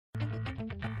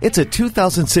It's a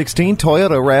 2016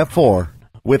 Toyota RAV4.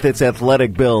 With its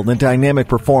athletic build and dynamic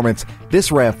performance, this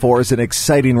RAV4 is an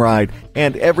exciting ride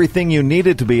and everything you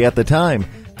needed to be at the time.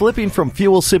 Flipping from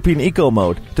fuel-sipping eco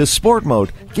mode to sport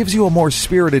mode gives you a more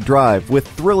spirited drive with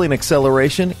thrilling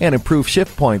acceleration and improved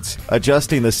shift points.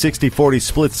 Adjusting the 60-40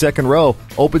 split second row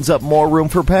opens up more room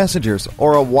for passengers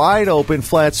or a wide open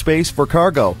flat space for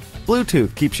cargo.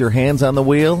 Bluetooth keeps your hands on the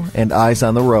wheel and eyes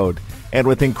on the road. And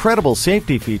with incredible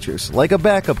safety features like a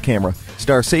backup camera,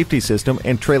 star safety system,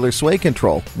 and trailer sway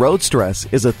control, road stress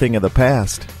is a thing of the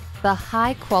past. The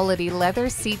high-quality leather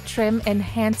seat trim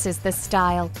enhances the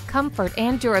style, comfort,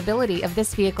 and durability of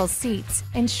this vehicle's seats,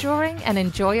 ensuring an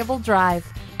enjoyable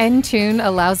drive. N-Tune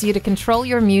allows you to control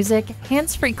your music,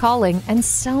 hands-free calling, and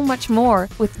so much more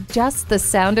with just the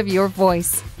sound of your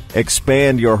voice.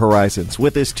 Expand your horizons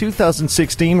with this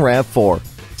 2016 RAV4.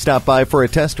 Stop by for a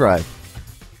test drive.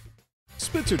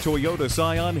 Spitzer Toyota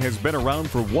Scion has been around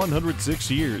for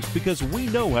 106 years because we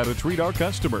know how to treat our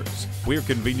customers. We're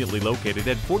conveniently located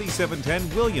at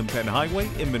 4710 William Penn Highway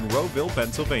in Monroeville,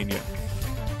 Pennsylvania.